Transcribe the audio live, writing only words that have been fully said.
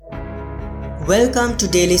Welcome to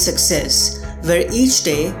Daily Success, where each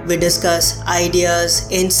day we discuss ideas,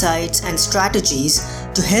 insights, and strategies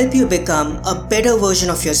to help you become a better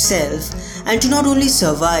version of yourself and to not only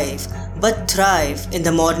survive but thrive in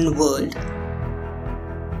the modern world.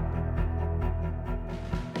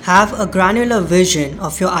 Have a granular vision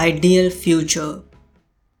of your ideal future.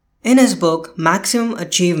 In his book Maximum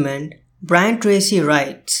Achievement, Brian Tracy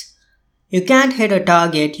writes, "You can't hit a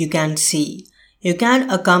target you can't see. You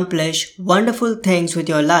can't accomplish wonderful things with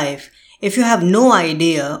your life if you have no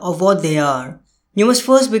idea of what they are. You must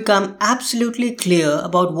first become absolutely clear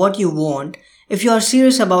about what you want if you are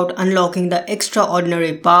serious about unlocking the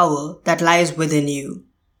extraordinary power that lies within you."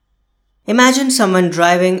 Imagine someone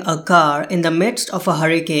driving a car in the midst of a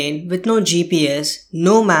hurricane with no GPS,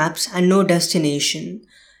 no maps, and no destination.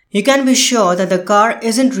 You can be sure that the car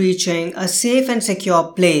isn't reaching a safe and secure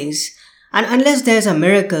place, and unless there's a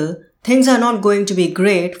miracle, things are not going to be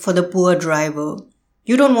great for the poor driver.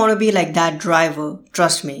 You don't want to be like that driver,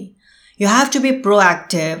 trust me. You have to be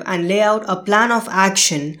proactive and lay out a plan of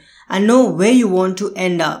action and know where you want to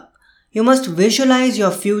end up. You must visualize your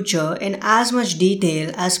future in as much detail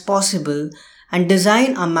as possible and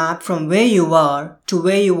design a map from where you are to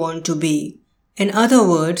where you want to be. In other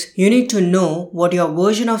words, you need to know what your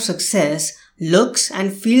version of success looks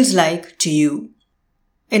and feels like to you.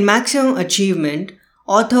 In Maximum Achievement,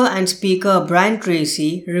 author and speaker Brian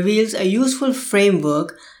Tracy reveals a useful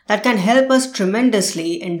framework that can help us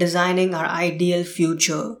tremendously in designing our ideal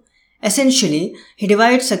future. Essentially, he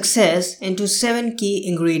divides success into 7 key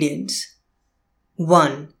ingredients.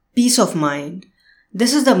 1. Peace of mind.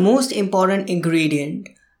 This is the most important ingredient.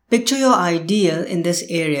 Picture your ideal in this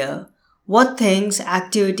area. What things,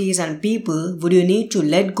 activities, and people would you need to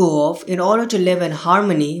let go of in order to live in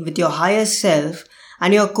harmony with your higher self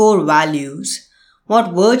and your core values?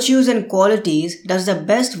 What virtues and qualities does the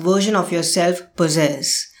best version of yourself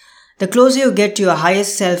possess? The closer you get to your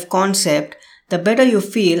highest self concept, the better you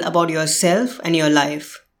feel about yourself and your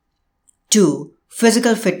life. 2.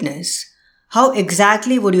 Physical fitness. How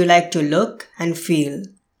exactly would you like to look and feel?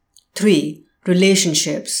 3.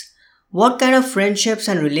 Relationships. What kind of friendships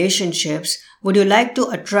and relationships would you like to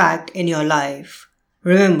attract in your life?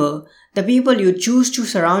 Remember, the people you choose to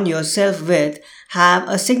surround yourself with have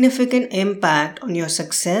a significant impact on your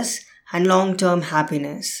success and long-term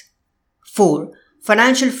happiness. 4.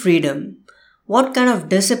 Financial freedom. What kind of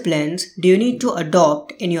disciplines do you need to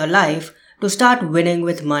adopt in your life to start winning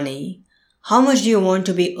with money? How much do you want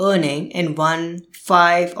to be earning in 1,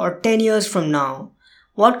 5, or 10 years from now?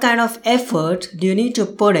 What kind of effort do you need to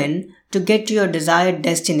put in to get to your desired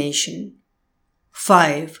destination?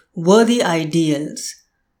 5. Worthy ideals.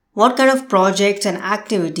 What kind of projects and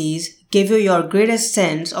activities give you your greatest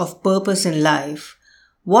sense of purpose in life?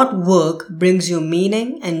 What work brings you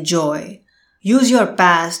meaning and joy? Use your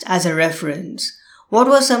past as a reference. What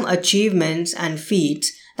were some achievements and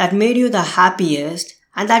feats that made you the happiest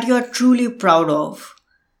and that you are truly proud of?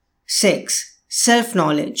 6.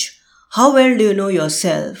 Self-knowledge. How well do you know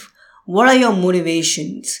yourself? What are your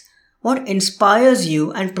motivations? What inspires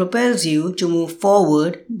you and propels you to move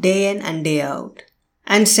forward day in and day out?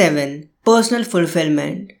 And 7. Personal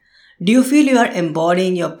fulfillment. Do you feel you are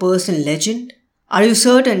embodying your personal legend? Are you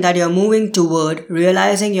certain that you are moving toward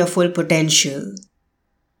realizing your full potential?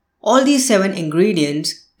 All these 7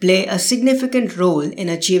 ingredients play a significant role in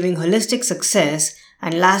achieving holistic success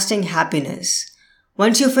and lasting happiness.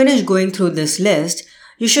 Once you finish going through this list,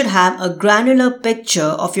 you should have a granular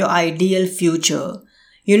picture of your ideal future.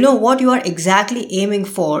 You know what you are exactly aiming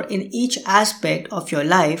for in each aspect of your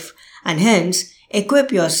life and hence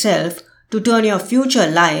equip yourself to turn your future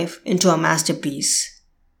life into a masterpiece.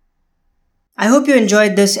 I hope you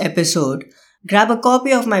enjoyed this episode. Grab a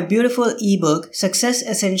copy of my beautiful ebook, Success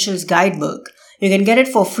Essentials Guidebook. You can get it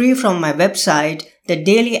for free from my website,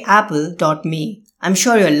 thedailyapple.me. I'm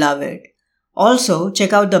sure you'll love it. Also,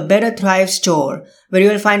 check out the Better Thrive store, where you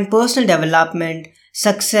will find personal development,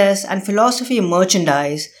 success, and philosophy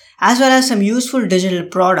merchandise, as well as some useful digital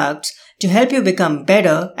products to help you become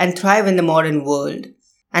better and thrive in the modern world.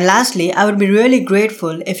 And lastly, I would be really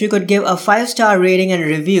grateful if you could give a 5-star rating and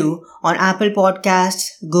review on Apple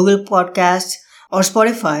Podcasts, Google Podcasts, or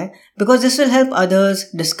Spotify, because this will help others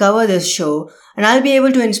discover this show and I'll be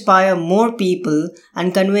able to inspire more people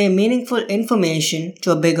and convey meaningful information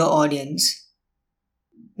to a bigger audience.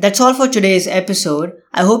 That's all for today's episode.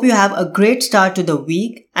 I hope you have a great start to the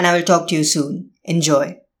week and I will talk to you soon.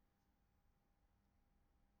 Enjoy.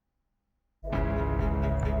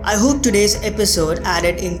 I hope today's episode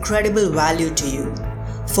added incredible value to you.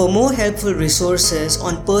 For more helpful resources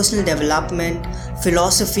on personal development,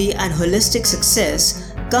 philosophy, and holistic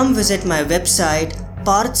success, come visit my website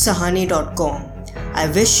parthsahani.com. I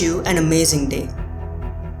wish you an amazing day.